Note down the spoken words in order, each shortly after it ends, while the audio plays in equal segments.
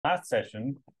last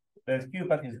session, the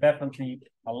QPath is definitely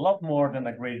a lot more than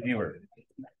a great viewer.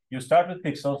 You start with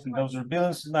pixels, and those are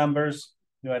billions of numbers.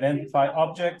 You identify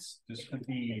objects. This could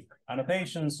be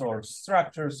annotations or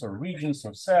structures or regions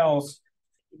or cells.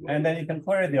 And then you can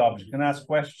query the object and ask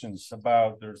questions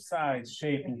about their size,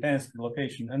 shape, intensity,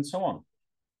 location, and so on.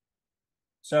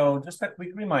 So just a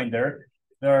quick reminder,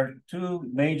 there are two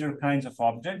major kinds of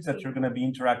objects that you're going to be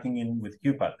interacting in with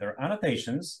QPath. There are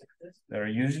annotations. There are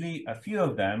usually a few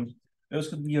of them. Those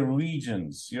could be your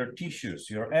regions, your tissues,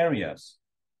 your areas.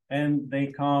 And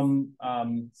they come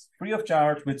free of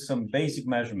charge with some basic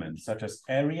measurements, such as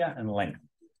area and length.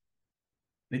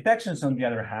 Detections, on the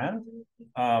other hand,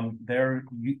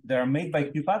 they're made by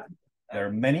QPath. There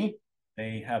are many.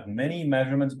 They have many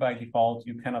measurements by default.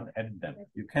 You cannot edit them.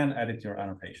 You can edit your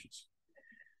annotations.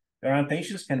 Their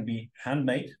annotations can be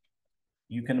handmade.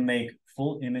 You can make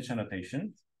full image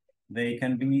annotation. They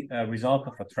can be a result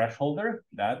of a thresholder.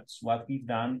 That's what we've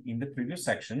done in the previous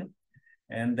section.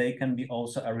 And they can be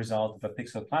also a result of a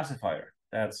pixel classifier.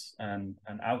 That's an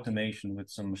automation with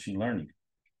some machine learning.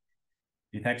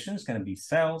 Detections can be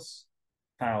cells,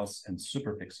 tiles, and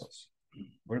superpixels.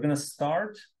 We're going to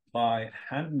start by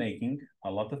hand making a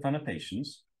lot of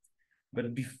annotations.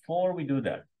 But before we do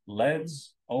that,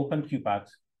 let's open QPath,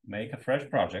 make a fresh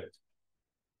project,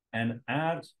 and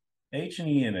add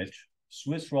H&E image,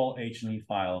 Swiss roll H&E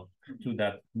file to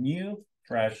that new,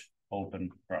 fresh, open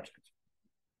project.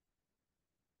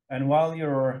 And while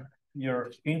you're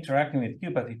interacting with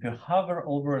QPath, if you hover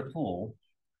over a tool,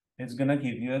 it's going to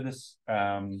give you this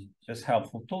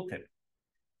helpful tooltip.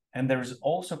 And there's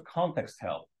also context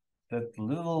help, that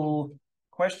little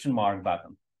question mark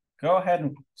button. Go ahead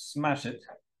and smash it,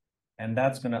 and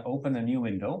that's going to open a new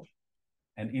window.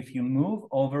 And if you move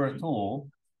over a tool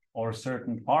or a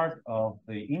certain part of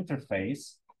the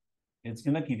interface, it's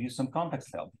going to give you some context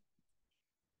help.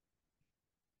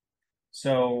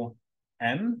 So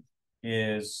M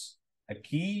is a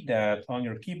key that on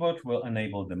your keyboard will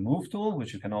enable the move tool,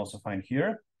 which you can also find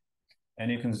here.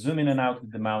 And you can zoom in and out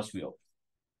with the mouse wheel.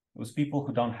 Those people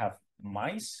who don't have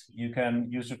mice, you can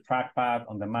use your trackpad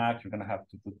on the Mac. You're going to have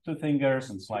to put two fingers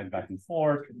and slide back and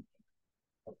forth.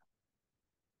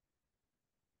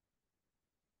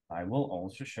 I will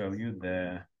also show you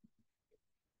the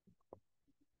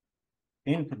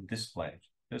input display.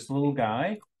 This little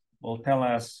guy will tell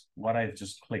us what I've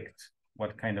just clicked,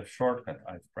 what kind of shortcut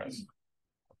I've pressed.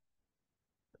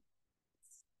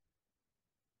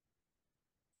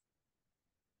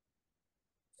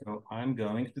 So I'm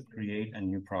going to create a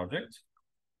new project.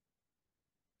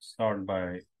 Start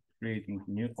by creating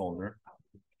a new folder.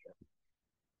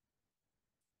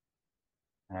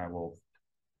 I will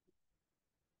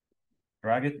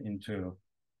drag it into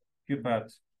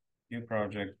QPath, new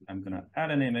project. I'm going to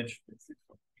add an image.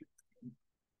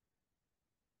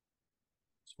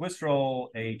 Swiss roll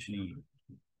H&E.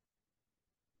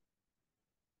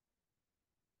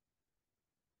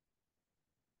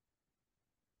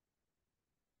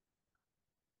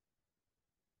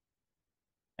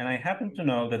 And I happen to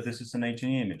know that this is an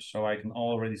H&E image, so I can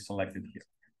already select it here.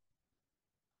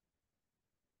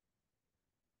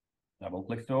 Double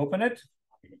click to open it.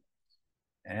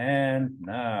 And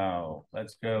now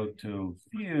let's go to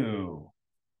View,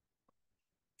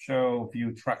 Show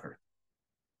View Tracker.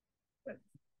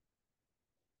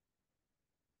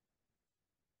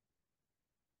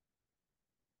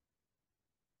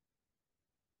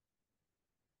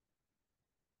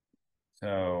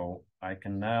 So I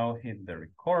can now hit the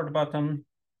record button.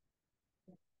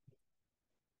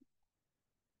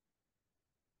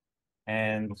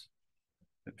 And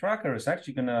the tracker is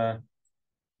actually going to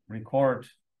record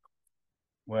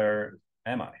where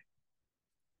am I.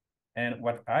 And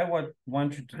what I would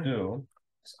want you to do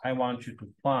is I want you to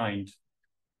find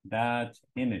that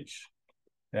image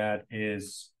that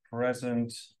is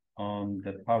present on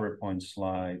the PowerPoint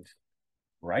slide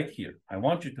right here. I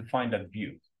want you to find that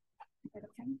view.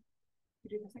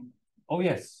 Oh,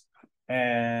 yes.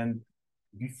 And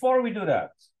before we do that,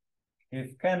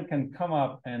 if Ken can come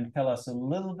up and tell us a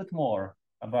little bit more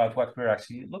about what we're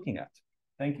actually looking at.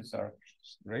 Thank you, sir.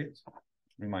 Great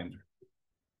reminder.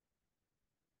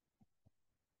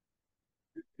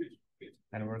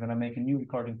 And we're going to make a new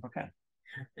recording for Ken.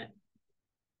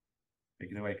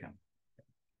 Take it away, Ken.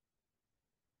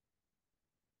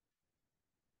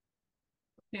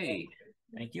 Hey,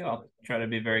 thank you. I'll try to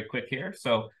be very quick here.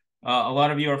 So a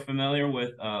lot of you are familiar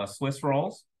with Swiss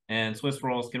rolls, and Swiss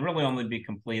rolls can really only be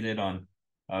completed on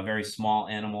very small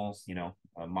animals,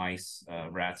 mice,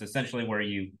 rats, essentially where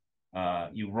you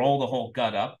roll the whole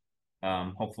gut up,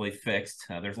 hopefully fixed.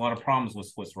 There's a lot of problems with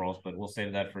Swiss rolls, but we'll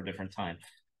save that for a different time.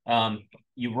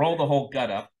 You roll the whole gut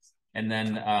up, and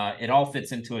then it all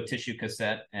fits into a tissue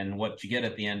cassette. And what you get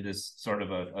at the end is sort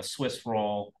of a Swiss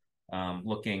roll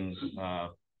looking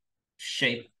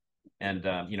shape and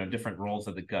different rolls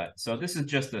of the gut. So this is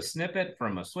just a snippet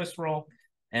from a Swiss roll.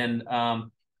 And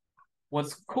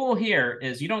what's cool here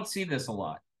is you don't see this a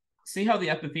lot. See how the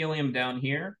epithelium down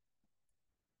here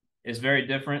is very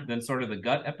different than sort of the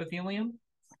gut epithelium?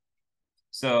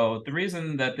 So the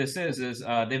reason that this is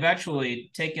they've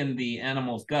actually taken the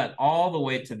animal's gut all the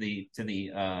way to the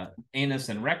anus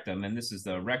and rectum, and this is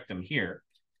the rectum here.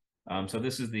 So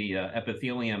this is the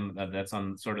epithelium that's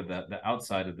on sort of the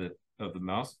outside of the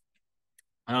mouse.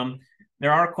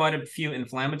 There are quite a few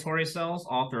inflammatory cells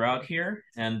all throughout here,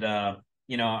 and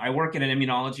I work at an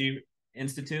immunology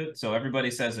institute, so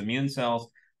everybody says immune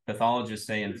cells. Pathologists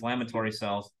say inflammatory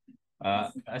cells.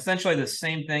 Essentially the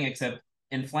same thing, except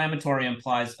inflammatory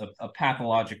implies a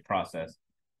pathologic process.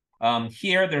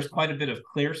 Here, there's quite a bit of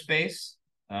clear space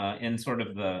in sort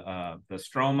of the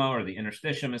stroma or the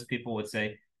interstitium, as people would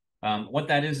say. What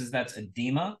that is that's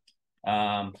edema.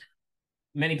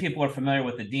 Many people are familiar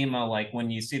with edema, like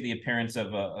when you see the appearance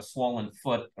of a swollen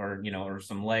foot or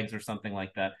some legs or something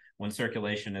like that when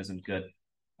circulation isn't good.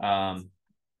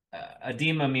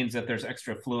 Edema means that there's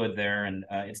extra fluid there, and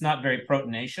it's not very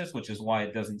proteinaceous, which is why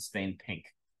it doesn't stain pink,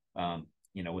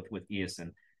 with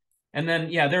eosin. And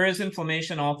then, there is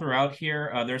inflammation all throughout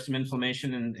here. There's some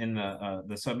inflammation in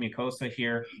the submucosa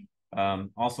here,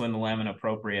 also in the lamina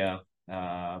propria.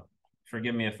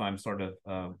 Forgive me if I'm sort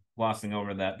of glossing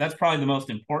over that. That's probably the most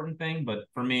important thing, but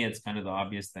for me, it's kind of the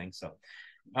obvious thing. So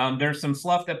there's some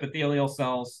sloughed epithelial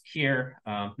cells here,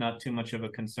 not too much of a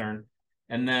concern.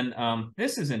 And then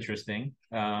this is interesting.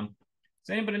 Does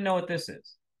anybody know what this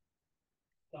is?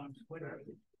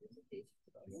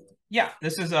 Yeah,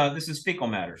 this is fecal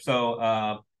matter.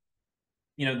 So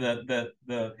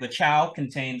the chow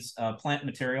contains plant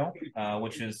material,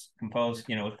 which is composed,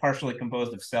 partially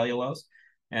composed of cellulose,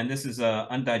 and this is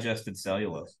undigested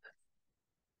cellulose.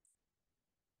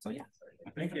 So yeah.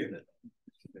 Thank you.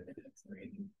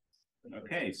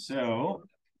 Okay, so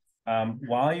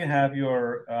while you have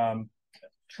your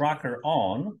tracker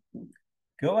on,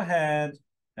 go ahead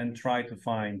and try to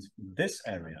find this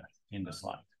area in the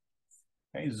slide.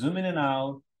 Okay, zoom in and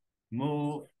out,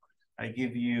 move. I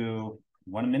give you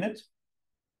 1 minute.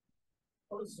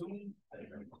 Zoom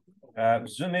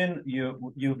in.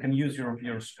 You can use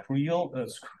your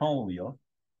scroll wheel,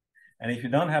 and if you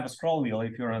don't have a scroll wheel,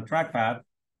 if you're on a trackpad,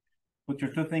 put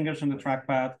your 2 fingers on the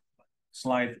trackpad,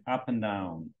 slide up and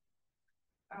down.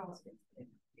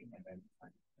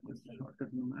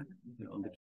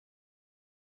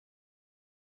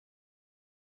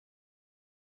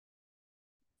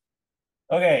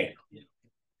 Okay,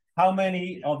 how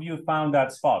many of you found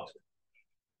that spot?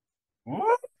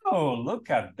 Whoa, look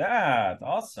at that.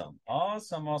 Awesome.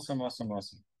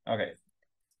 Okay.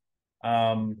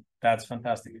 That's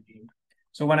fantastic.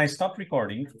 So when I stop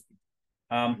recording,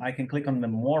 I can click on the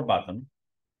More button.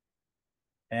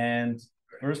 And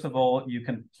first of all, you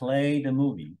can play the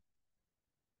movie.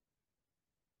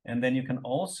 And then you can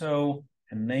also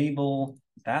enable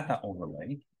data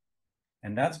overlay.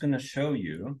 And that's going to show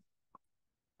you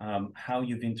how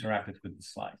you've interacted with the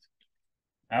slide.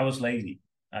 I was lazy.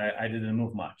 I didn't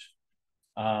move much.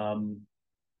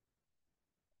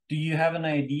 Do you have any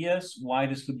ideas why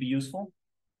this could be useful?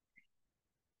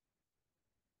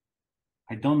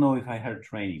 I don't know if I heard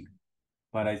training,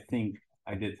 but I think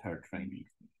I did hear training.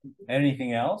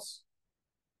 Anything else?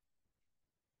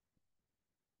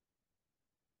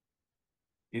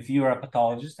 If you are a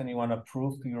pathologist and you want to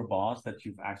prove to your boss that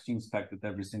you've actually inspected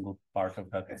every single part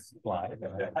of that slide,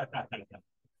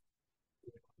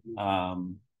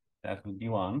 that would be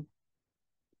one.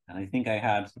 And I think I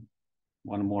had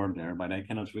one more there, but I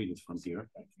cannot read it from here.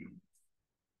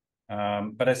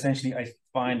 But essentially, I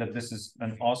find that this is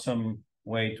an awesome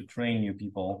way to train new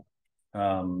people.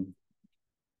 Documenting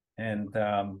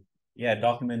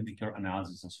your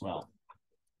analysis as well.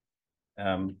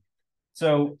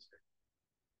 So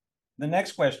the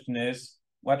next question is,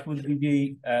 what would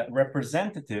be the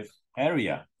representative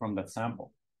area from that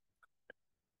sample?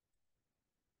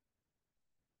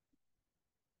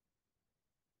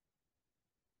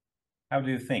 How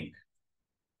do you think?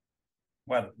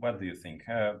 What do you think?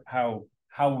 How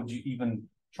would you even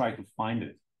try to find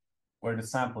it where the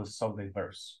sample is so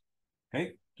diverse?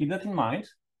 Okay, keep that in mind.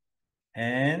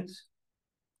 And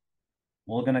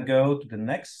we're gonna go to the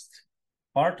next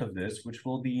part of this, which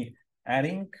will be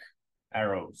adding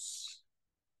arrows.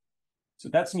 So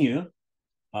that's new.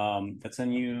 That's a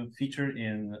new feature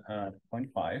in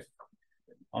 0.5.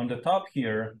 On the top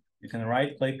here, you can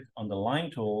right click on the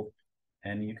line tool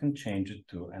and you can change it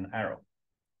to an arrow.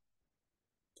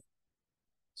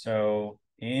 So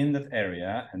in that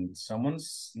area, and someone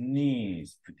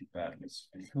sneezed pretty badly.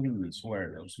 Please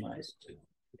wear those masks.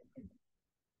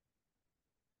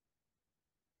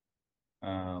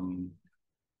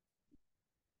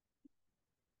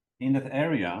 In that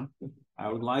area,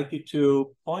 I would like you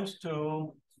to point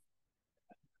to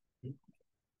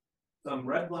some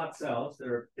red blood cells that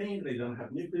are thin, they don't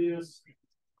have nucleus,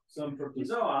 some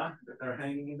protozoa that are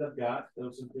hanging in the gut,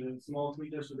 those are the small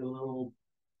creatures with a little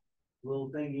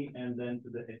thingy, and then to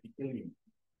the epithelium.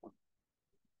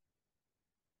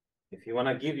 If you want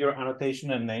to give your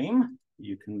annotation a name,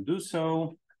 you can do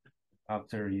so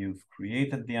after you've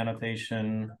created the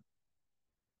annotation.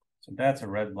 So that's a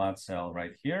red blood cell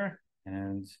right here.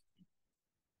 And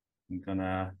I'm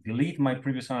gonna delete my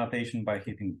previous annotation by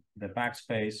hitting the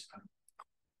backspace.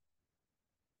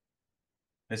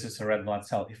 This is a red blood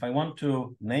cell. If I want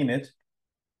to name it,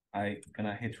 I'm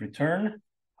gonna hit return,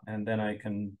 and then I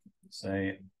can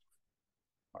say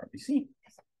RBC.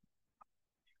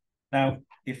 Now,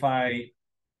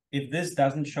 if this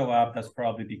doesn't show up, that's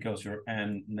probably because your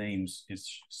N names is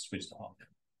switched off.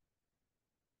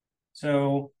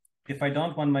 So if I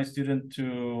don't want my student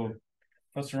to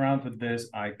fuss around with this,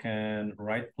 I can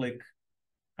right-click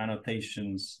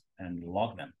annotations and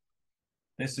log them.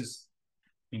 This is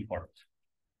important.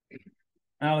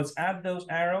 Now let's add those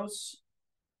arrows.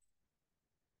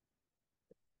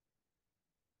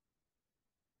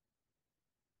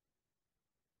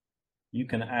 You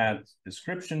can add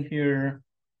description here.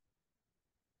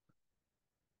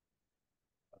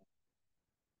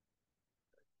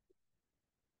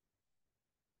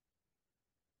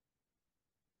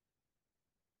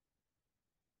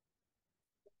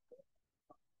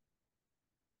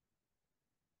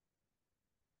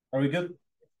 Are we good?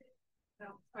 No,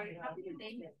 sorry, how do you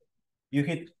name it? You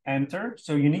hit enter,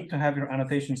 so you need to have your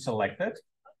annotation selected.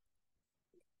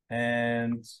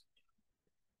 And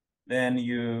then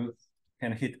you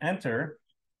can hit enter,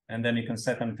 and then you can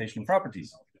set annotation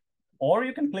properties. Or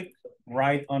you can click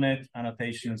right on it,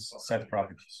 annotations, set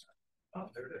properties.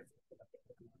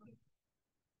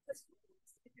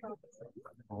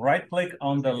 Right click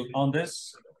on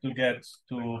this to get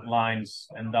to lines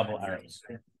and double arrows.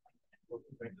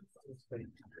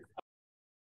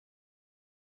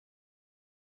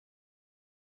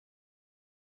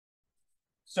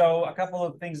 So a couple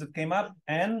of things that came up.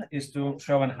 N is to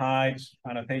show and hide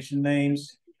annotation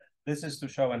names. This is to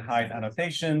show and hide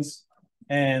annotations.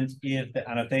 And if the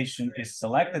annotation is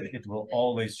selected, it will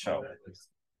always show.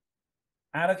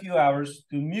 Add a few hours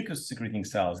to mucus secreting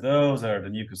cells. Those are the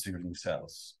mucus secreting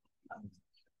cells.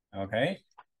 Okay.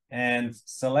 And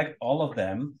select all of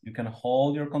them. You can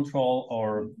hold your control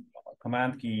or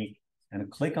command key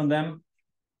and click on them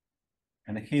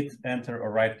and hit enter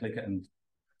or right click and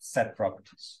set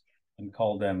properties and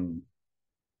call them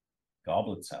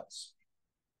goblet cells.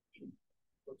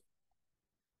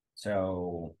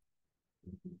 So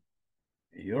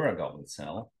you're a goblet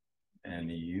cell, and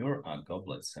you're a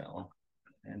goblet cell,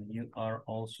 and you are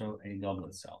also a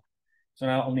goblet cell. So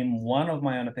now only one of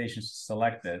my annotations is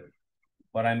selected,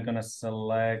 but I'm gonna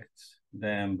select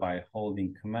them by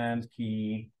holding command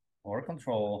key or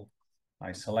control.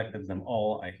 I selected them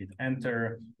all, I hit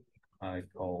enter, I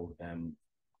call them,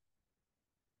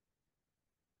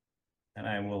 and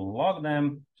I will log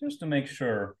them just to make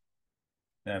sure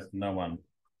that no one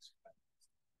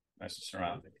messes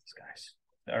around with these guys.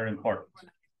 They're important.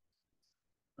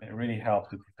 They really help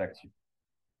to protect you.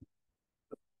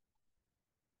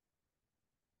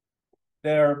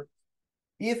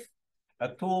 If a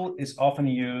tool is often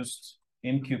used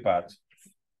in QPAT,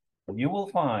 you will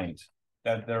find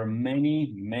that there are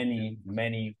many, many,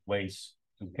 many ways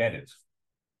to get it.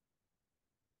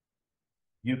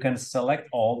 You can select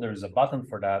all, there's a button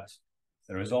for that.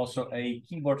 There is also a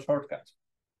keyboard shortcut.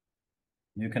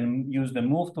 You can use the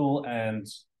move tool and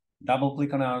double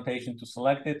click on annotation to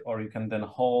select it, or you can then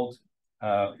hold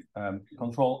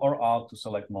control or alt to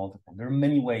select multiple. There are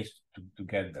many ways to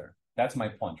get there. That's my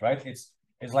point, right? It's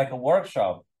like a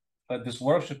workshop, but this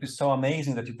workshop is so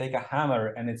amazing that you take a hammer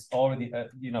and it's already,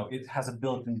 it has a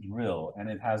built-in drill and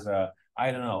it has a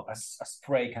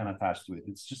spray can attached to it.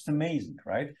 It's just amazing,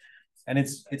 right? And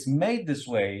it's made this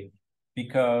way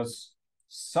because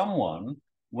someone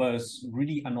was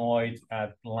really annoyed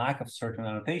at lack of certain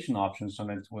annotation options, and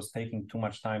it was taking too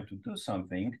much time to do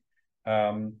something.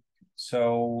 There's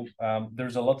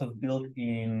a lot of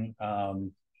built-in,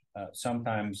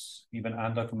 sometimes even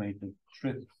undocumented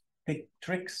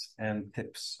tricks and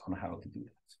tips on how to do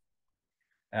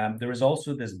that. There is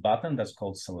also this button that's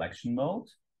called selection mode.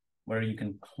 where you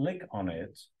can click on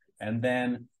it, and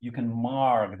then you can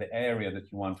mark the area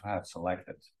that you want to have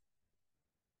selected.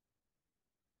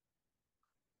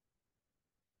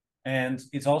 And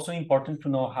it's also important to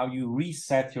know how you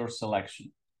reset your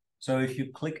selection. So if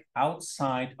you click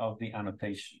outside of the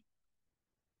annotation,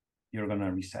 you're going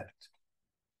to reset it.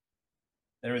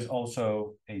 There is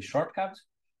also a shortcut,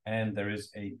 and there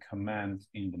is a command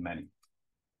in the menu.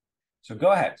 So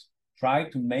go ahead, try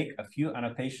to make a few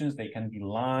annotations. They can be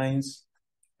lines,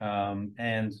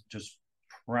 and just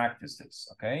practice this,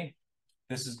 okay?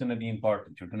 This is going to be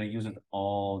important. You're going to use it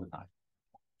all the time.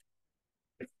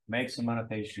 Make some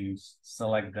annotations,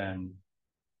 select them.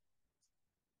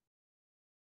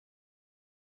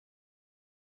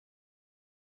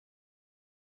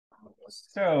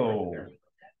 So,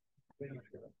 the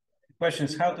question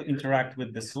is how to interact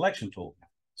with the selection tool.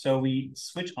 So we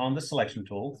switch on the selection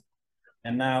tool,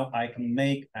 and now I can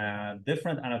make a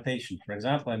different annotation. For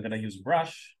example, I'm going to use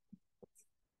brush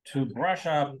to brush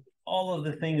up all of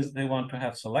the things they want to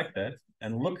have selected,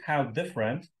 and look how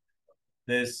different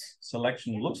this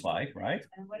selection looks like, right?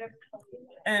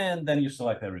 And then you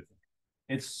select everything.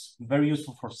 It's very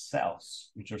useful for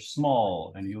cells, which are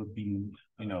small, and you would be,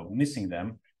 missing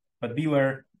them. But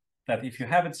beware that if you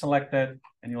have it selected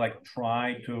and you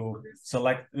try to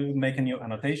make a new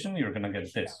annotation, you're gonna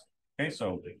get this. Okay,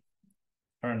 so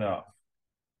turn it off.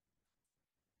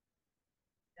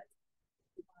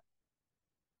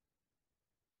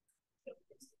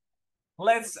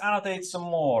 Let's annotate some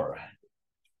more.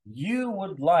 You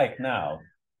would like now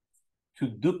to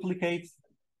duplicate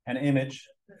an image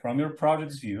from your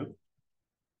project's view.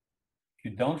 If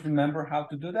you don't remember how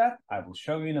to do that, I will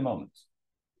show you in a moment.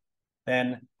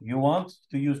 Then you want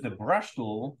to use the brush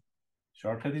tool,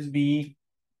 shortcut is B,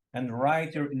 and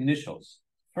write your initials.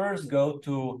 First, go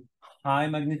to high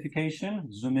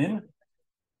magnification, zoom in,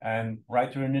 and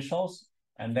write your initials,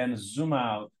 and then zoom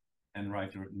out and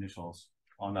write your initials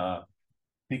on a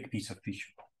big piece of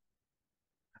tissue.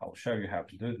 I'll show you how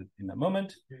to do it in a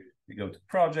moment. We go to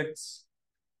projects,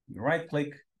 we right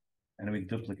click, and we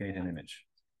duplicate an image.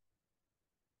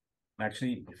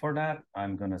 Actually, before that,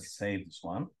 I'm gonna save this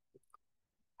one.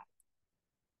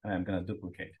 And I'm gonna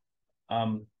duplicate.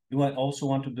 Do I also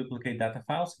want to duplicate data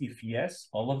files? If yes,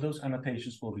 all of those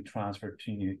annotations will be transferred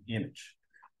to a new image.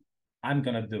 I'm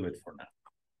gonna do it for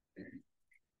now.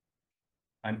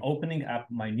 I'm opening up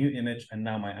my new image, and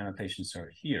now my annotations are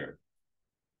here.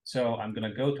 So I'm going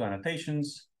to go to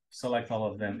annotations, select all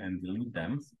of them, and delete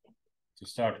them to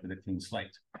start with a clean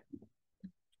slate.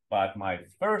 But my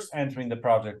first entry in the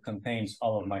project contains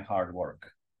all of my hard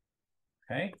work.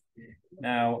 Okay.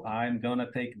 Now I'm going to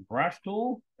take brush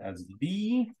tool, that's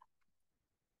B.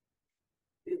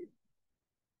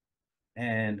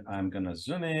 And I'm going to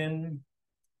zoom in,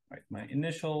 write my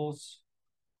initials,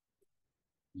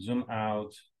 zoom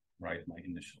out, write my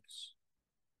initials.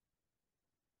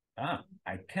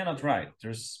 I cannot write.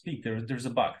 There's a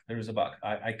bug. There is a bug.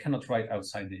 I cannot write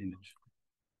outside the image.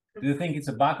 Do you think it's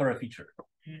a bug or a feature?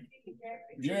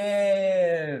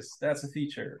 Yes, that's a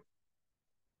feature.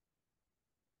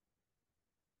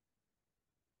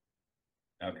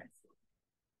 Okay.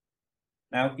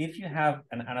 Now, if you have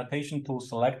an annotation tool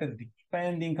selected,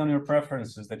 depending on your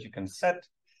preferences that you can set,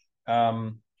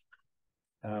 that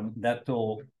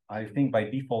tool, I think by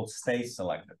default, stays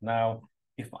selected. Now,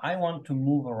 if I want to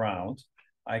move around,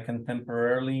 I can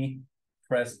temporarily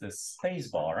press the space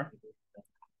bar,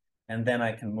 and then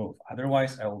I can move.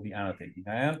 Otherwise, I will be annotating.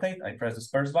 I annotate, I press the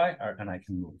space bar, and I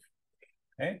can move.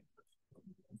 Okay?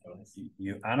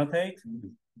 You annotate,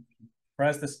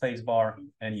 press the space bar,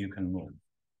 and you can move.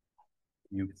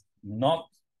 You not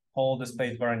hold the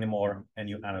space bar anymore, and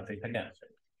you annotate again.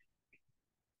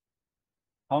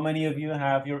 How many of you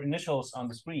have your initials on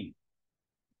the screen?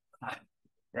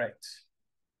 Great.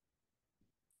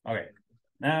 Okay,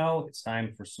 now it's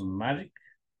time for some magic.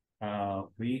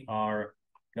 We are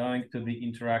going to be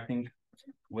interacting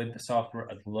with the software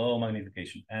at low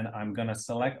magnification, and I'm gonna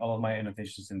select all of my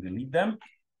annotations and delete them.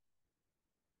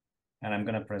 And I'm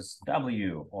gonna press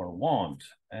W or want,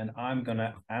 and I'm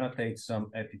gonna annotate some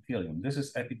epithelium. This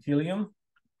is epithelium.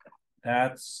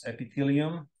 That's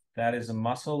epithelium. That is a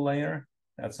muscle layer.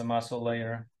 That's a muscle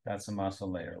layer. That's a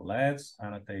muscle layer. Let's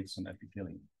annotate some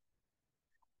epithelium.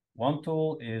 One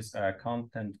tool is a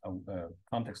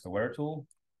context-aware tool.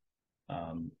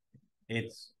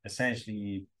 It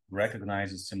essentially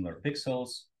recognizes similar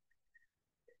pixels.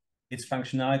 Its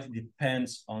functionality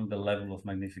depends on the level of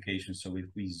magnification. So if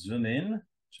we zoom in,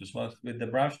 just like with the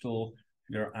brush tool,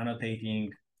 we are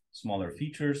annotating smaller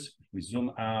features. If we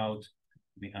zoom out,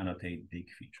 we annotate big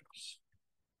features.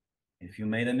 If you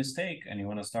made a mistake and you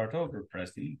want to start over,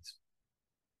 press delete.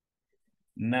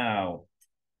 Now,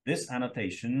 this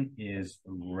annotation is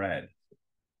red,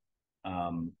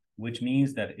 which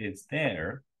means that it's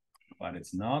there, but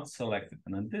it's not selected.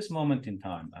 And at this moment in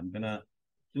time, I'm gonna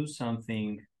do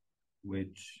something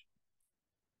which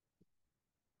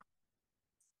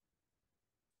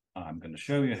I'm gonna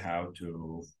show you how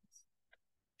to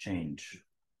change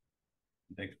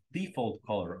the default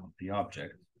color of the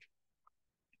object,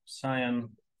 cyan.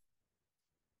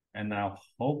 And now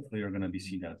hopefully you're going to be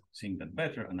seeing that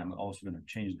better. And I'm also going to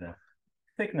change the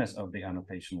thickness of the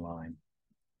annotation line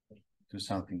to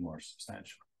something more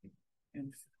substantial.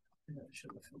 And show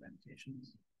the fill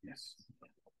annotations. Yes.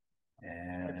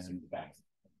 And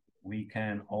we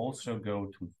can also go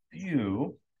to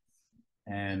view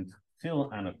and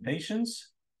fill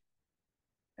annotations.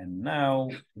 And now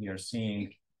we are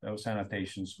seeing those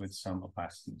annotations with some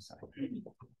opacity inside.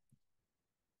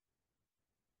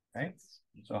 Okay,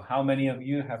 so how many of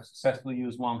you have successfully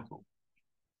used wand tool?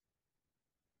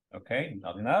 Okay,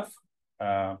 not enough.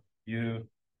 You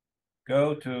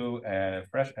go to a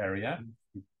fresh area,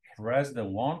 you press the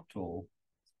wand tool,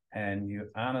 and you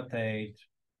annotate.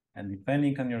 And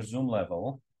depending on your zoom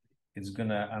level, it's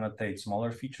gonna annotate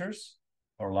smaller features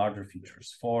or larger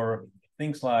features. For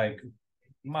things like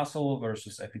muscle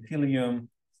versus epithelium,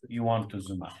 you want to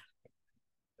zoom out.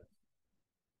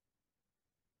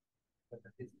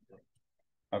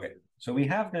 Okay, so we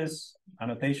have this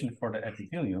annotation for the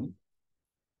epithelium,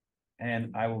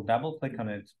 and I will double click on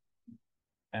it,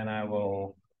 and I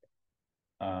will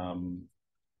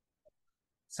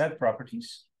set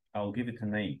properties. I'll give it a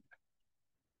name.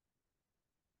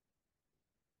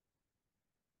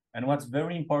 And what's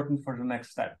very important for the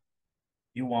next step,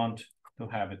 you want to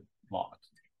have it locked.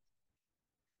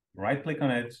 Right click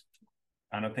on it,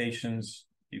 annotations,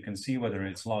 you can see whether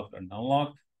it's locked or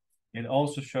unlocked. It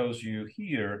also shows you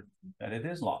here that it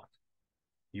is locked.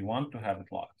 You want to have it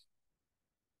locked.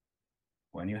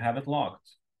 When you have it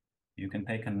locked, you can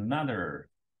take another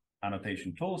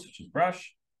annotation tool, such as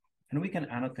brush, and we can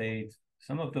annotate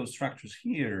some of those structures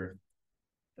here.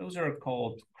 Those are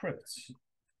called crypts.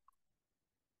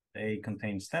 They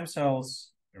contain stem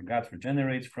cells. Your gut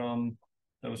regenerates from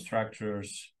those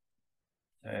structures.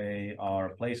 They are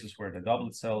places where the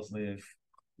goblet cells live.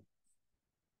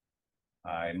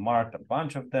 I marked a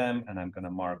bunch of them, and I'm going to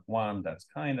mark one that's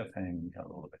kind of hanging a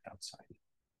little bit outside.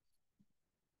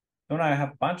 So now I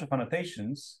have a bunch of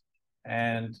annotations,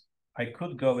 and I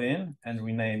could go in and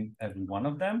rename every one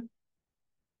of them.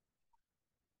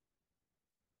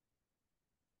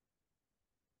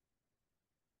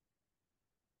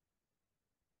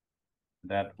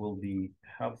 That will be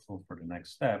helpful for the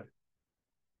next step.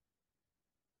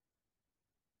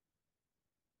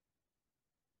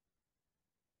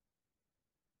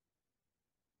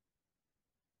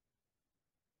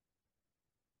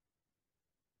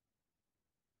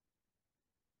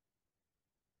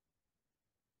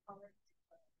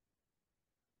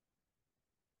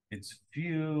 It's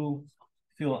view,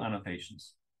 fill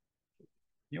annotations.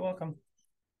 You're welcome.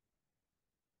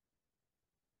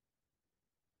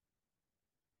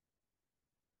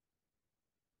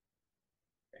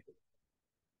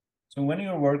 So when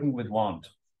you're working with wand,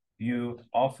 you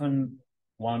often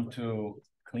want to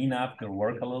clean up your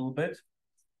work a little bit.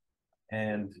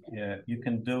 And you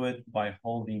can do it by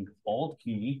holding Alt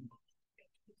key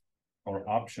or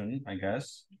Option, I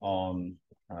guess, on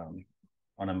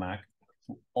a Mac,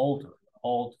 to alter,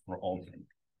 Alt for altering.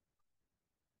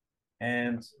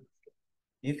 And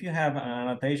if you have an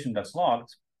annotation that's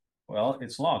locked, well,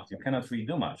 it's locked. You cannot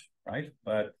redo much, right?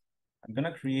 But I'm going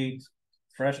to create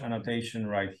fresh annotation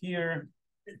right here.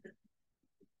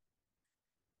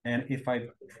 And if I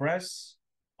press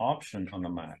Option on the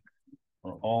Mac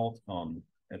or Alt on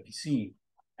a PC,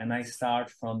 and I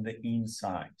start from the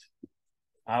inside,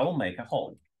 I will make a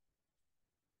hole.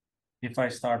 If I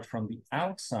start from the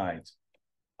outside,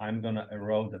 I'm going to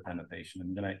erode that annotation.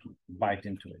 I'm going to bite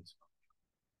into it.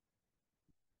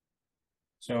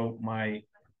 So my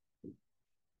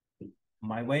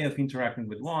way of interacting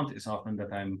with wand is often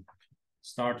that I'm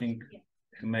starting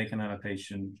to make an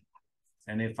annotation.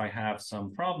 And if I have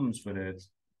some problems with it,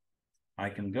 I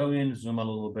can go in, zoom a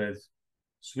little bit,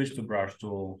 switch to brush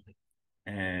tool,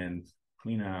 and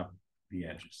clean up the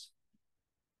edges.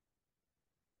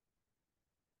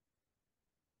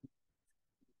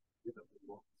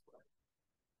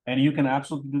 And you can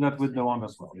absolutely do that with the wand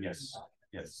as well. Yes,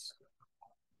 yes.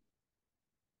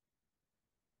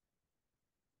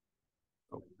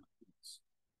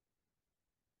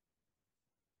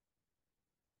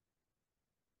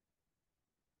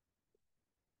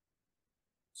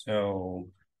 So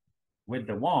with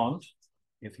the wand,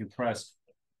 if you press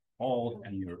Alt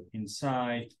and you're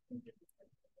inside,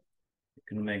 you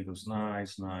can make those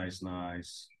nice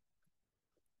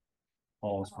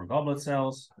holes for goblet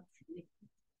cells,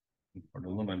 for the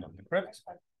lumen of the crypt.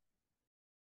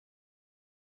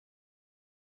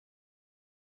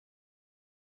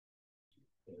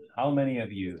 How many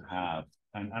of you have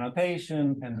an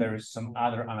annotation and there is some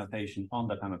other annotation on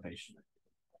that annotation?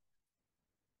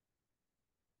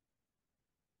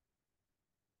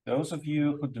 Those of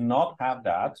you who do not have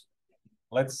that,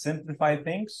 let's simplify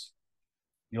things.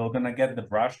 You're gonna get the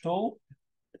brush tool.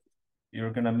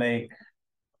 You're gonna make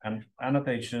an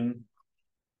annotation.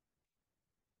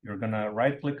 You're gonna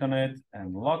right-click on it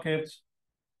and lock it.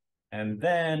 And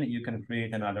then you can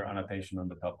create another annotation on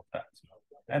the top of that.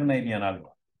 And maybe another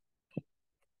one.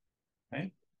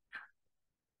 Okay.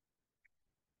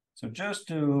 So just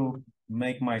to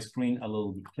make my screen a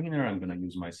little bit cleaner, I'm gonna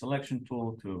use my selection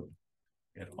tool to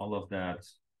get all of that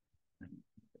and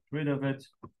get rid of it.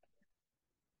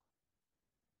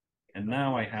 And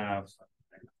now I have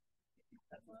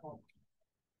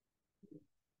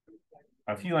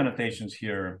a few annotations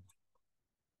here.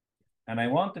 And I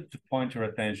wanted to point your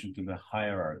attention to the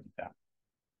hierarchy tab.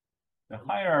 The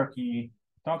hierarchy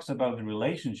talks about the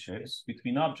relationships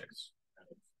between objects.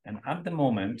 And at the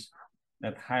moment,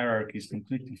 that hierarchy is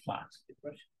completely flat.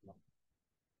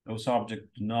 Those objects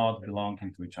do not belong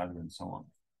to each other and so on.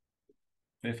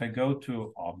 So if I go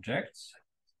to Objects,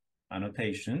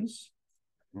 Annotations,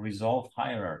 Resolve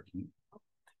Hierarchy,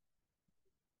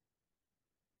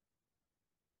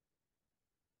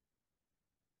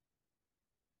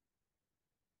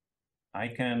 I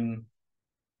can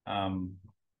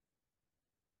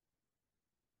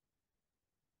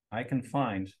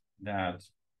find that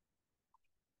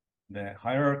the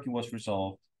hierarchy was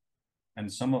resolved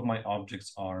and some of my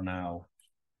objects are now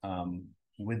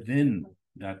within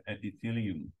that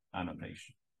epithelium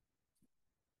annotation.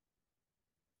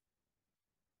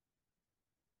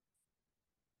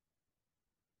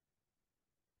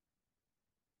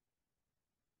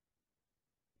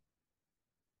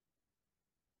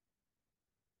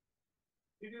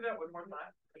 Can you do that one more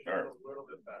time? Sure. A little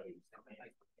bit better.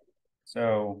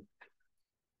 So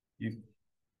you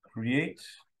create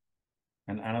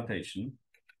an annotation.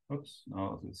 Oops,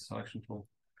 no, it's a selection tool.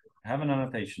 Have an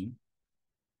annotation.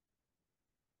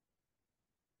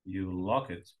 You lock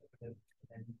it.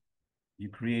 You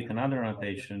create another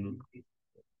annotation.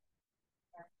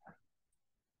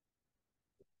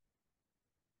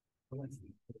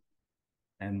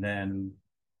 And then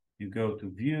you go to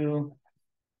View.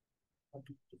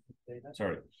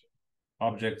 Sorry,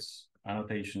 Objects,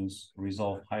 Annotations,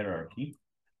 Resolve Hierarchy.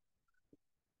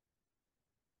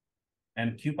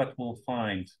 And Cupid will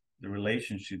find the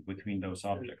relationship between those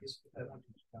objects.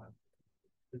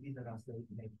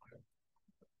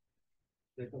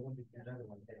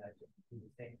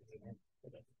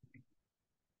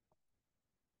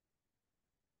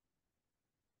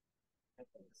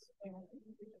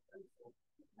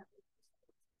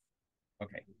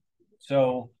 Okay,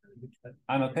 so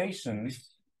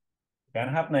annotations can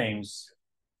have names,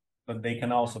 but they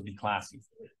can also be classy.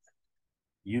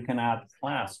 You can add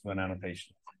class to an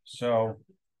annotation. So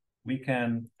we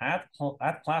can add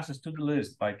classes to the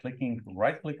list by clicking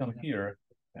right-click on here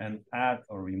and add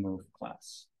or remove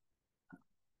class.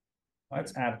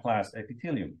 Let's add class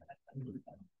epithelium.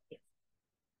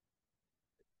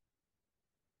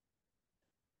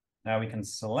 Now we can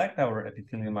select our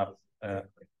epithelium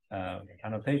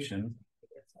annotation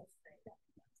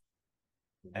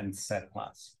and set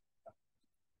class.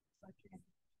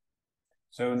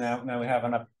 So now we have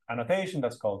an annotation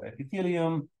that's called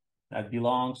epithelium that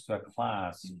belongs to a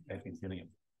class epithelium.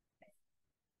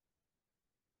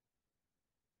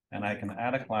 And I can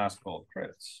add a class called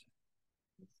crypts.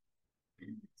 Get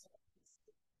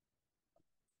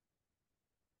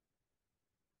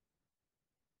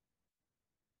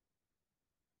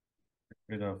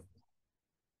rid of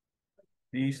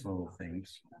these little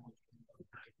things.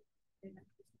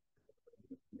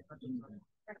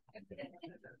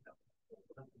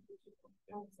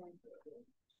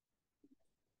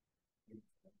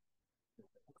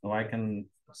 So I can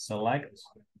select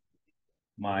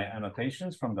my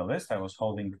annotations from the list. I was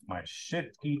holding my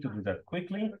Shift key to do that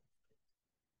quickly.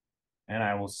 And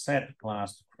I will set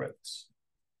class to crypts.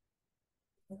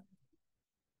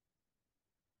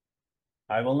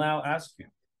 I will now ask you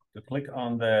to click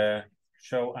on the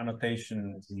Show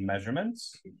Annotation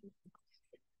Measurements.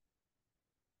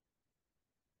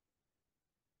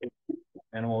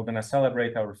 And we're going to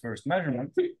celebrate our first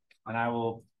measurement. And I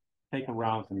will take a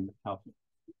round and help you.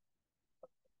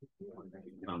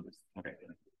 Okay.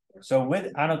 So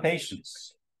with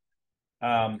annotations,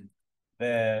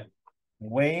 the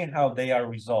way how they are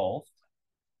resolved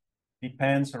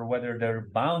depends on whether their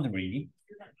boundary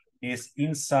is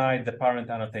inside the parent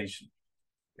annotation.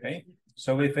 Okay,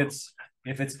 so if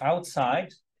it's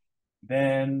outside,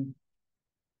 then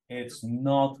it's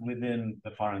not within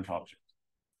the parent object.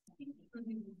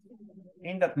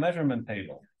 In that measurement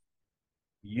table,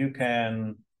 you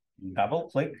can double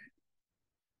click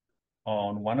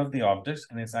on one of the objects,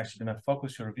 and it's actually going to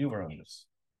focus your viewer on this.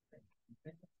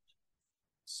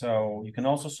 So you can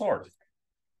also sort.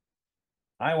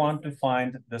 I want to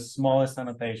find the smallest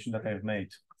annotation that I've made.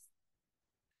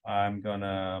 I'm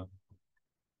gonna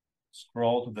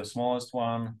scroll to the smallest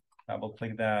one, double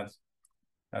click that.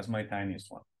 That's my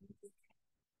tiniest one.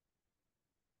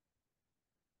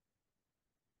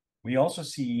 We also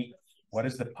see what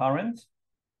is the parent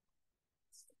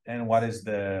and what is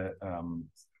the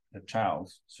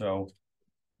child. So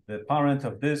the parent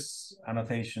of this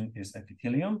annotation is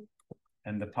epithelium,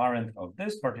 and the parent of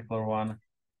this particular one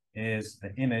is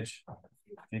the image,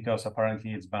 because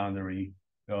apparently its boundary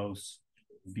goes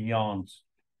beyond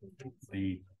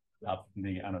the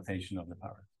annotation of the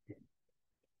parent.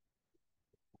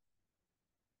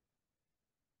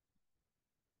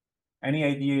 Any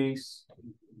ideas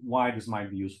why this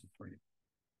might be useful for you?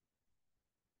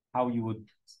 How you would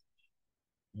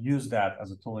use that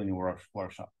as a tool in your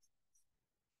workshop?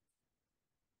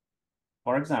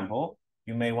 For example,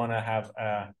 you may want to have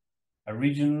a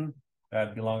region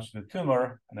that belongs to the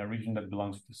tumor and a region that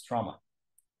belongs to the stroma.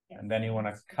 And then you want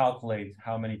to calculate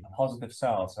how many positive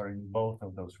cells are in both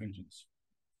of those regions.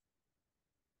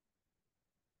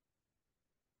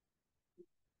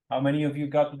 How many of you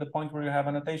got to the point where you have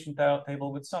an annotation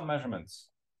table with some measurements?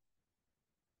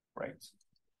 Great.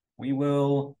 We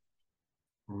will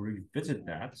revisit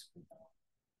that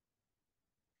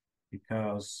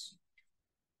because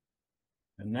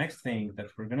the next thing that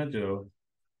we're going to do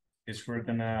is we're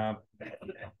going to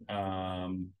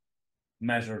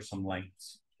measure some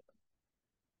lengths.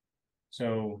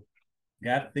 So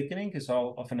gap thickening is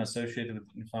often associated with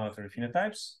inflammatory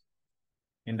phenotypes.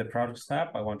 In the Projects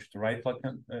tab, I want you to right-click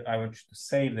on, I want you to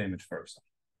save the image first.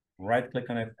 Right-click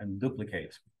on it and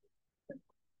duplicate.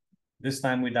 This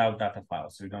time without data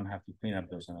files, so you don't have to clean up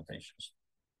those annotations.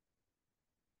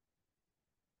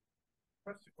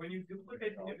 When you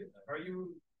duplicate the image,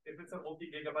 if it's a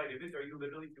multi-gigabyte image, are you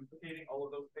literally duplicating all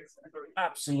of those pixels?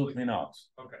 Absolutely not.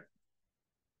 Okay.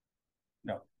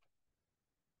 No.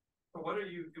 So what are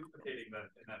you duplicating then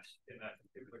in that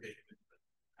duplication?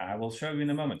 I will show you in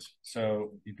a moment.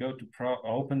 So you go to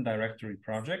Open Directory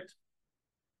Project,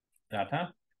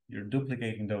 Data, you're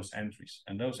duplicating those entries.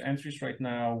 And those entries right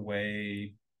now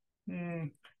weigh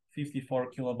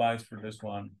 54 kilobytes for this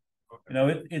one. Okay. You know,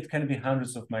 it can be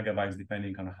hundreds of megabytes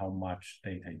depending on how much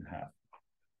data you have.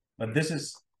 But this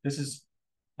is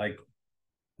like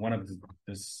one of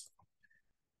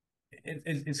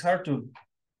it's hard to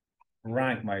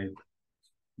rank my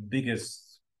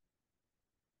biggest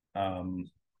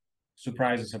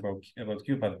surprises about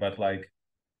QPath, but like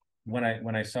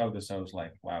when I saw this, I was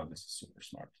like, wow, this is super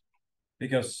smart.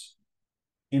 Because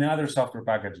in other software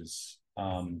packages,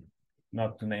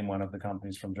 not to name one of the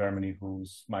companies from Germany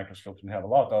whose microscopes we have a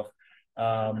lot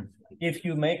of, if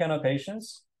you make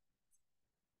annotations,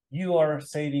 you are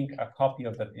saving a copy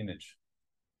of that image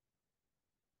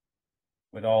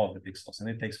with all of the pixels, and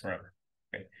it takes forever.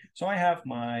 Okay, so I have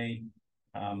my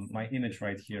my image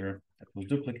right here that was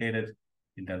duplicated.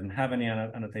 It doesn't have any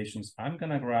annotations. I'm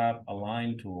gonna grab a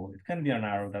line tool. It can be an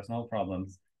arrow, that's no problem.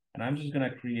 And I'm just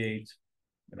gonna create,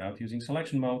 without using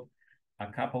selection mode, a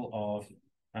couple of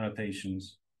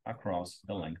annotations across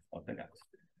the length of the gut.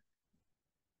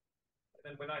 And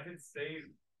then when I hit save,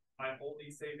 I'm only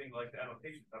saving like the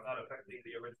annotations. I'm not affecting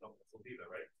the original pixels either,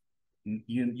 right?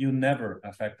 You never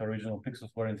affect original pixels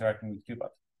when interacting with QPath.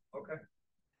 Okay.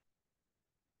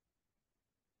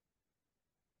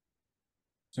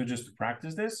 So just to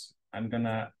practice this, I'm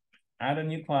gonna add a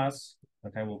new class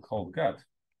that I will call gut.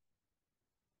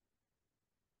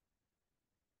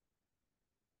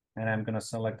 And I'm gonna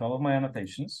select all of my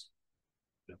annotations.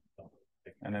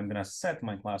 And I'm gonna set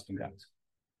my class to gut.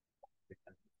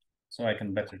 So I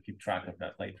can better keep track of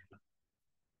that later.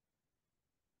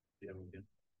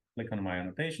 Click on my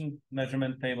annotation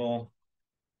measurement table.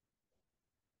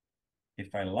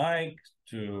 If I like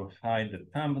to hide the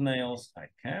thumbnails, I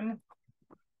can.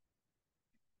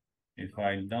 If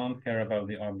I don't care about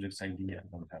the object's ID, I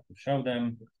don't have to show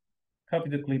them. Copy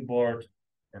the clipboard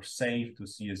or save to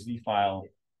CSV file,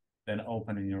 then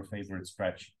open in your favorite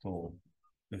spreadsheet tool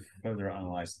to further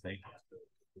analyze the data.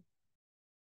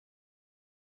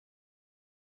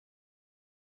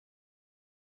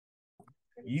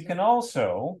 you can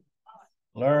also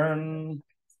learn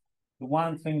the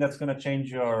one thing that's going to change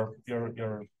your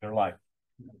life.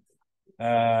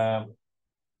 If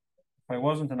I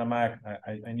wasn't on a Mac,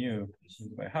 I knew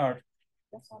by heart.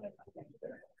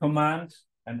 Command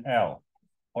and L,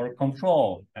 or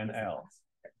Control and L.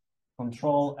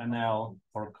 Control and L,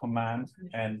 or Command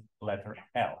and letter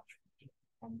L.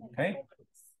 Okay.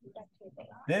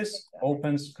 This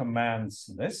opens commands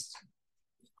list.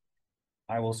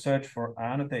 I will search for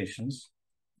annotations.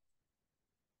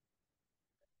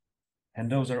 And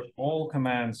those are all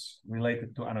commands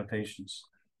related to annotations.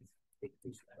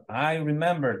 I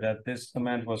remember that this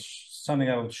command was something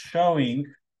I was showing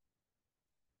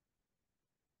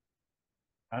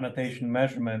annotation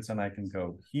measurements, and I can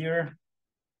go here,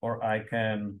 or I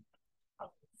can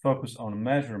focus on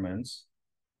measurements,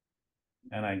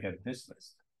 and I get this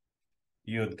list.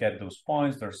 You'd get those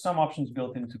points. There's some options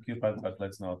built into Cupid, but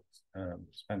let's not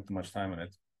spend too much time on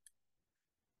it.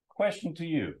 Question to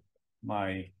you,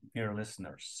 my dear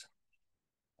listeners.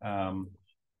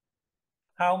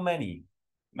 How many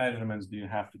measurements do you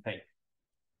have to take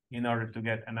in order to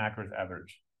get an accurate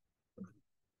average?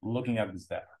 Looking at this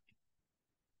data.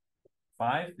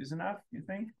 5 is enough, you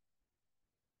think?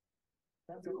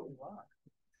 That's a lot.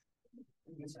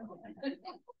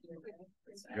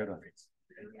 Good one.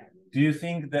 Do you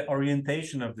think the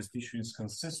orientation of this tissue is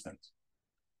consistent?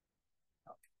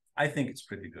 I think it's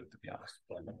pretty good, to be honest.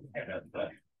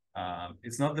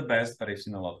 It's not the best, but I've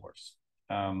seen a lot worse.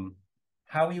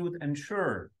 How you would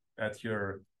ensure that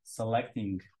you're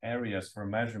selecting areas for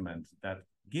measurement that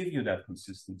give you that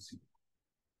consistency?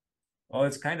 Well,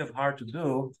 it's kind of hard to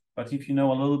do, but if you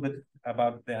know a little bit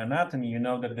about the anatomy, you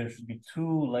know that there should be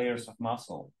 2 layers of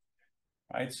muscle,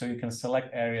 right? So you can select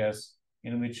areas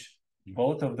in which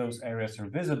both of those areas are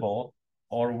visible,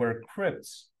 or where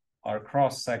crypts are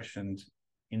cross-sectioned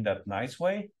in that nice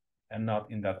way and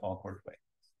not in that awkward way.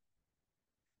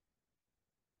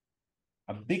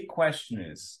 A big question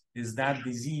is that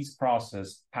disease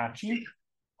process patchy,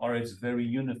 or it's very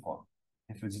uniform?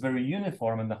 If it's very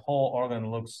uniform and the whole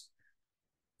organ looks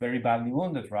very badly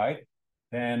wounded, right,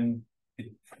 then you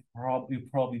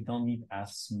probably don't need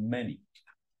as many.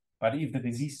 But if the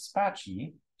disease is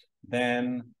patchy,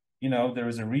 then there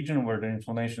is a region where the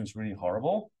inflammation is really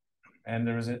horrible, and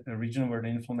there is a region where the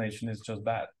inflammation is just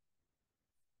bad.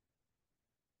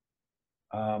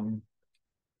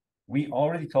 We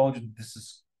already told you this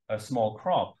is a small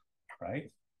crop,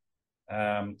 right?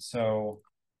 So,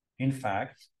 in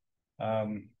fact,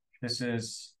 this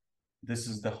is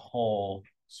the whole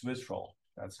Swiss roll.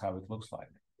 That's how it looks like.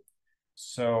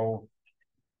 So,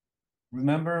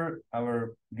 remember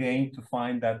our game to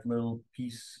find that little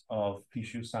piece of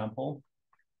tissue sample?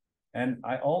 And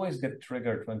I always get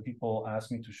triggered when people ask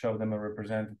me to show them a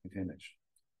representative image,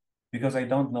 because I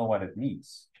don't know what it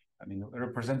means. I mean, a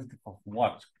representative of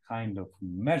what kind of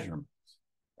measurement,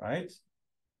 right?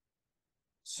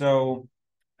 So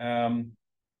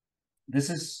this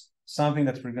is something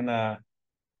that we're gonna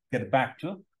get back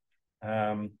to.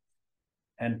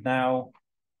 And now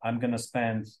I'm gonna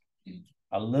spend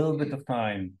a little bit of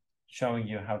time showing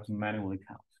you how to manually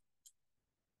count.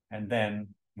 And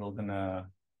then you're gonna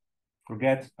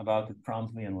forget about it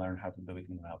promptly and learn how to do it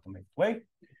in an automated way.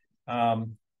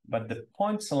 But the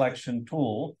point selection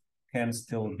tool can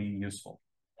still be useful.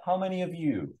 How many of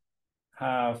you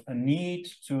have a need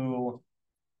to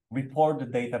report the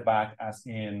data back as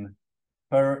in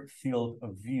per field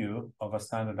of view of a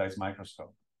standardized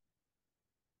microscope?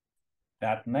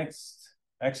 That next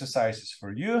exercise is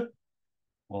for you.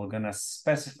 We're gonna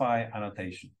specify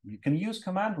annotation. You can use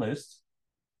command list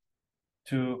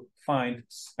to find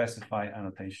specify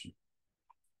annotation.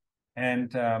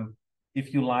 And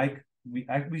if you like,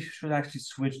 we should actually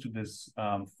switch to this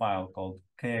file called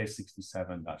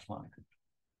ka67-line.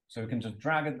 So you can just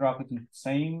drag and drop it in the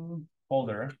same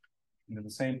folder, into the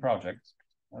same project.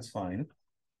 That's fine.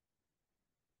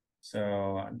 So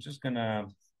I'm just gonna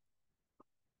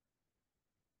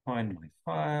find my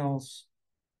files.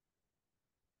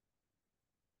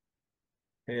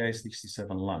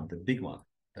 ka67-line, the big one,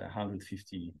 the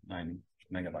 159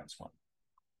 megabytes one.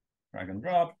 Drag and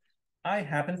drop. I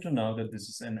happen to know that this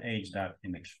is an HDAT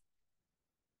image.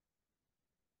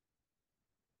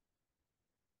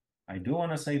 I do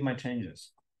want to save my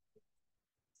changes.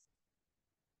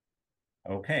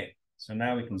 Okay, so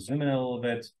now we can zoom in a little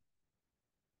bit.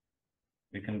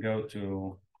 We can go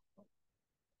to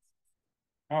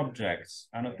objects,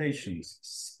 annotations,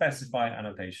 specify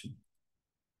annotation.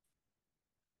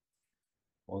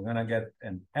 We're gonna get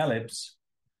an ellipse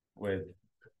with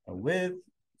a width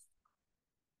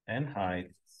and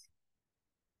height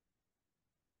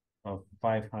of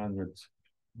 500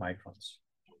 microns.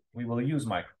 We will use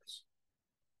microns.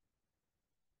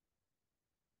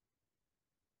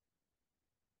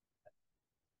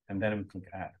 And then we click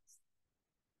add.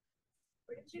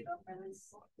 Where did you go for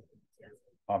this?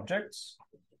 Objects,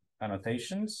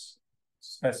 annotations,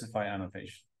 specify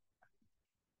annotation.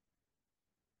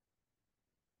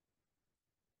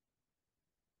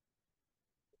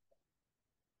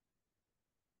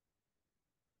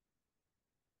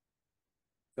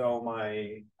 So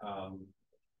my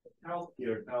count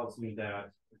here tells me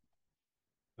that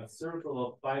a circle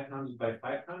of 500 by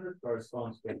 500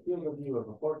 corresponds to a field of view of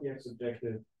a 40x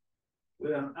objective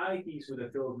with an eyepiece with a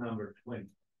field number 20.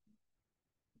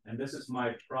 And this is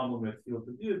my problem with field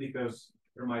of view because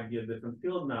there might be a different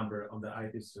field number on the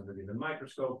eyepiece of a given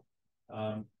microscope.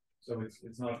 So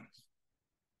it's not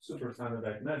super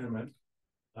standardized measurement,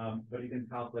 but you can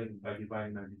calculate it by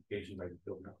dividing magnification by the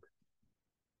field number.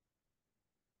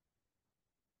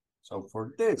 So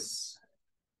for this,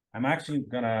 I'm actually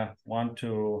gonna want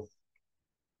to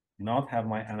not have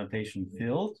my annotation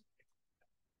filled.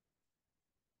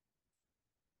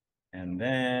 And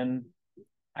then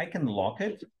I can lock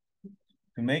it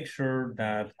to make sure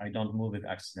that I don't move it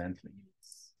accidentally.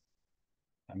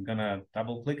 I'm gonna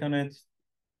double click on it,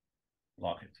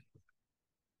 lock it.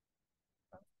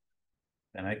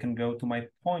 Then I can go to my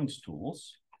points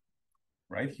tools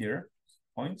right here,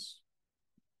 points.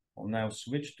 I'll now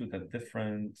switch to the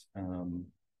different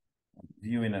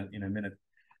view in a minute,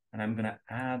 and I'm gonna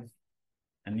add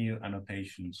a new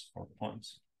annotations for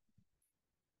points.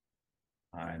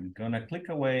 I'm gonna click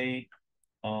away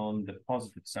on the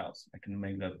positive cells. I can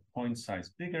make the point size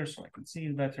bigger so I can see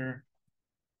it better.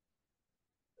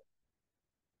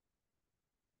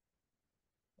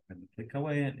 And click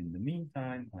away, and in the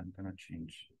meantime, I'm gonna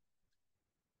change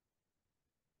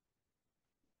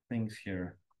things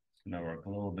here. It's gonna work a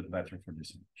little bit better for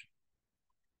this image.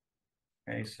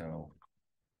 Okay, so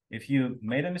if you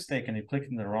made a mistake and you clicked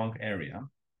in the wrong area,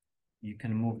 you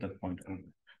can move that point over.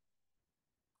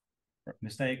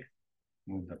 Mistake,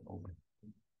 move that over.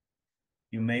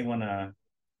 You may wanna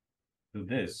do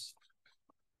this.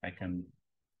 I can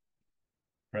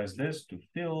press this to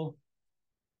fill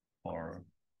or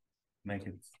make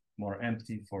it more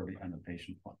empty for the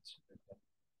annotation points.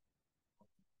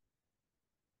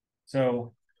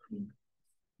 So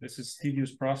this is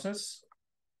Zbignew's process.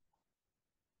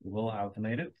 We will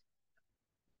automate it.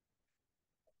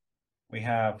 We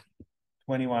have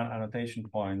 21 annotation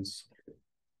points.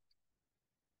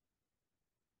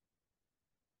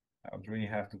 I would really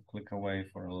have to click away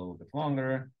for a little bit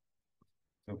longer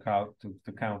to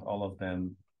count all of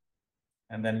them.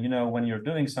 And then, you know, when you're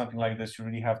doing something like this, you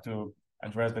really have to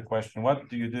address the question, what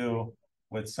do you do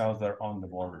with cells that are on the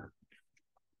border?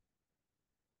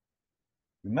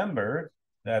 Remember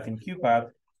that in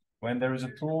QPath, when there is a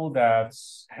tool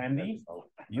that's handy,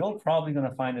 you're probably going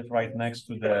to find it right next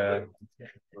to the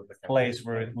place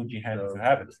where it would be handy to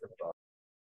have it.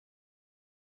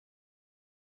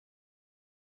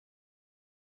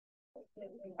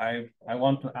 I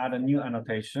want to add a new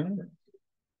annotation,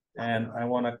 and I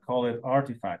want to call it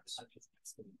artifacts,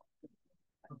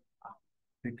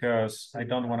 because I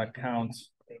don't want to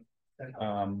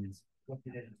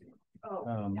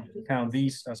count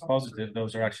these as positive.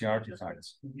 Those are actually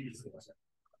artifacts.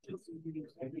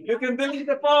 You can delete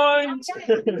the point.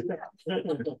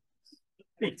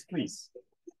 Please.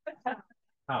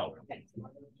 How?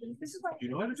 You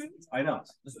know how to do it? I don't.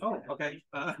 Oh, okay.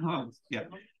 Yeah.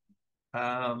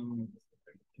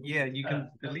 Yeah, you can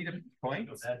delete a point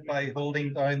by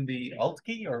holding down the Alt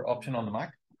key or Option on the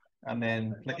Mac, and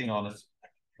then clicking on it.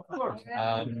 Of course.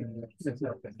 So it's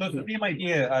the same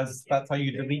idea as that's how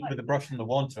you delete with the brush and the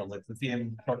wand tool. It's the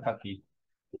same shortcut key.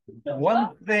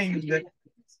 One thing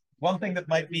that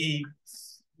might be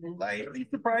slightly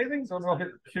surprising, so I don't know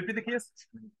if it should be the case.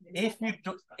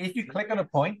 If you click on a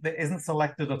point that isn't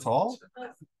selected at all,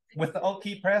 with the Alt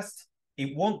key pressed,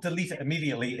 it won't delete it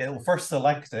immediately. It'll first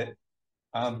select it,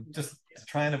 just to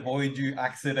try and avoid you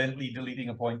accidentally deleting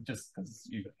a point just because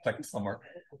you clicked somewhere.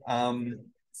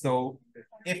 So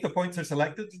if the points are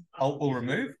selected, Alt will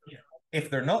remove. If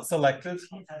they're not selected,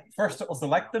 first it will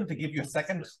select them to give you a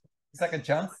second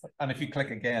chance, and if you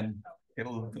click again,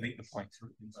 it'll delete the point.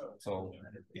 So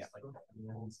yeah.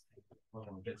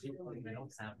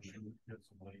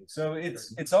 So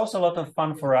it's also a lot of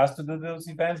fun for us to do those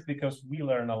events because we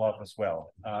learn a lot as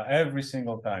well every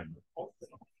single time.